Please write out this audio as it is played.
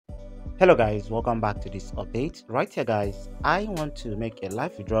Hello guys, welcome back to this update. Right here guys, I want to make a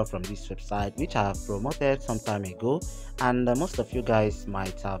live withdrawal from this website which I have promoted some time ago, and most of you guys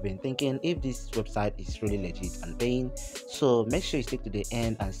might have been thinking if this website is really legit and paying. So make sure you stick to the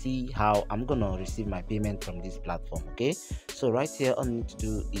end and see how I'm gonna receive my payment from this platform. Okay, so right here all you need to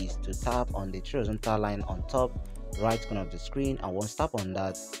do is to tap on the horizontal line on top right corner of the screen, and once tap on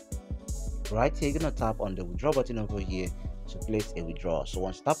that, right here you're gonna tap on the withdraw button over here to place a withdrawal. So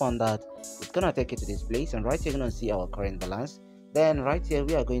once tap on that, it's gonna take you to this place, and right here you're gonna see our current balance. Then right here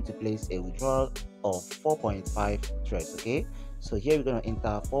we are going to place a withdrawal of 4.5 TRX. Okay, so here we're gonna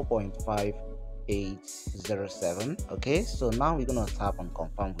enter 4.5807. okay, so now we're gonna tap on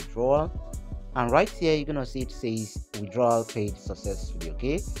confirm withdrawal, and right here you're gonna see it says withdrawal paid successfully.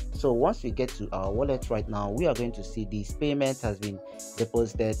 Okay, so once we get to our wallet right now, we are going to see this payment has been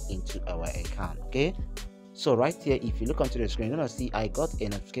deposited into our account. Okay, so right here if you look onto the screen, you're gonna see I got a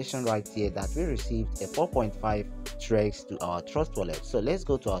notification right here that we received a 4.5 TRX to our Trust wallet. So let's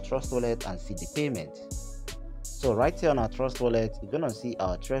go to our Trust wallet and see the payment. So right here on our Trust wallet, you're gonna see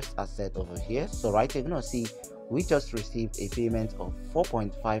our Trust asset over here. So right here you're gonna see we just received a payment of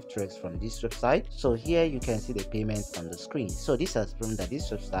 4.5 TRX from this website. So here you can see the payment on the screen. So this has proven that this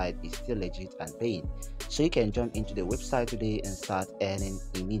website is still legit and paying. So you can jump into the website today and start earning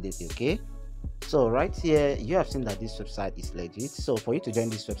immediately. Okay, so right here you have seen that this website is legit. So for you to join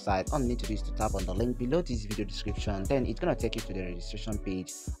this website, all you need to do is to tap on the link below this video description. Then it's gonna take you to the registration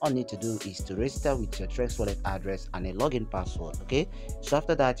page. All you need to do is to register with your TRX wallet address and a login password. Okay, so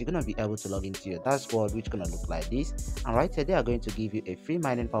after that you're gonna be able to log into your dashboard, which gonna look like this. And right here they are going to give you a free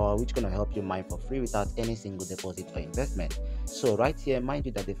mining power which gonna help you mine for free without any single deposit or investment. So right here, mind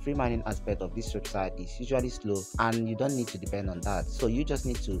you that the free mining aspect of this website is usually slow and you don't need to depend on that. So you just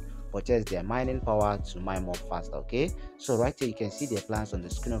need to purchase their mining power to mine more faster. Okay, so right here you can see their plans on the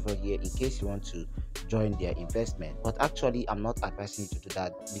screen over here in case you want to join their investment. But actually I'm not advising you to do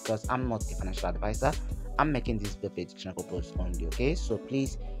that because I'm not a financial advisor. I'm making this video for educational purpose only. Okay, so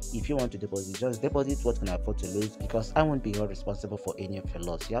please, if you want to deposit, just deposit what can afford to lose, because I won't be held responsible for any of your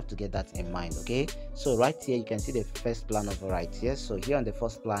loss. You have to get that in mind. Okay, so right here you can see the first plan over right here. So here on the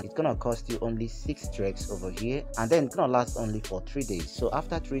first plan, it's gonna cost you only 6 TRX over here, and then it's gonna last only for 3 days. So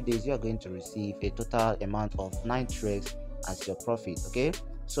after 3 days you are going to receive a total amount of 9 TRX as your profit. Okay,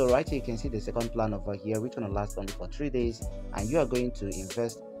 so right here you can see the second plan over here, which gonna last only for 3 days, and you are going to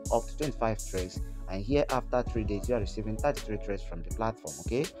invest up to 25 TRX, and here after 3 days you are receiving 33 TRX from the platform.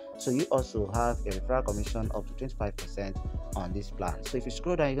 Okay, so you also have a referral commission up to 25% on this plan. So if you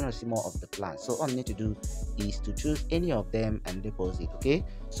scroll down, you're gonna see more of the plan. So all you need to do is to choose any of them and deposit. Okay,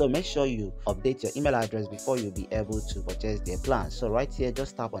 so make sure you update your email address before you'll be able to purchase their plan. So right here,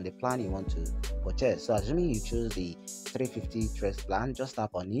 just tap on the plan you want to purchase. So assuming you choose the 350 TRX plan, just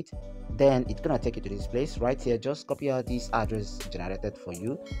tap on it, then it's gonna take you to this place. Right here, just copy out this address generated for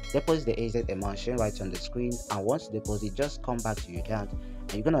you, deposit the exact amount shown right on the screen, and once you deposit, just come back to your account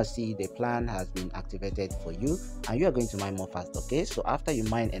and you're gonna see the plan has been activated for you and you are going to mine more fast. Okay, so after you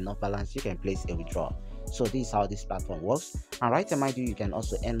mine enough balance, you can place a withdrawal. So this is how this platform works. And right here, mind you can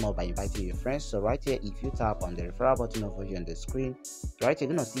also earn more by inviting your friends. So right here, if you tap on the referral button over here on the screen, right here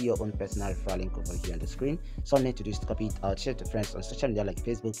you're gonna see your own personal referral link over here on the screen. So all you need to do is to copy it out, share it to friends on social media like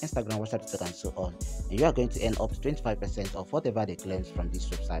Facebook, Instagram, WhatsApp, TikTok, and so on, and you are going to earn up to 25% of whatever they claim from this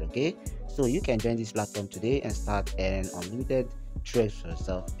website. Okay, so you can join this platform today and start earning unlimited trades for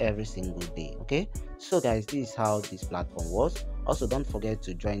yourself every single day. Okay, so guys, this is how this platform works. Also don't forget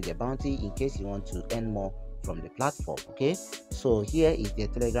to join their bounty in case you want to earn more from the platform. Okay, so here is their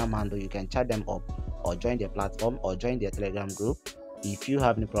Telegram handle. You can chat them up or join their platform or join their Telegram group. If you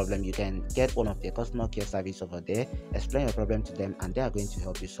have any problem, you can get one of their customer care service over there, explain your problem to them, and they are going to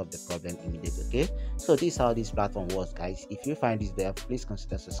help you solve the problem immediately. Okay, so this is how this platform works, guys. If you find this there, please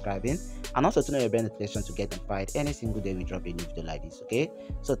consider subscribing and also turn on your bell notification to get notified any single day we drop a new video like this. Okay,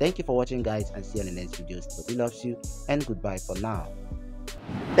 so thank you for watching, guys, and see you in the next videos. Nobody loves you, and goodbye for now.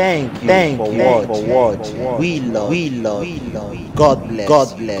 Thank you for watching. We love you. God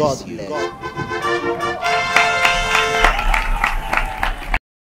bless you.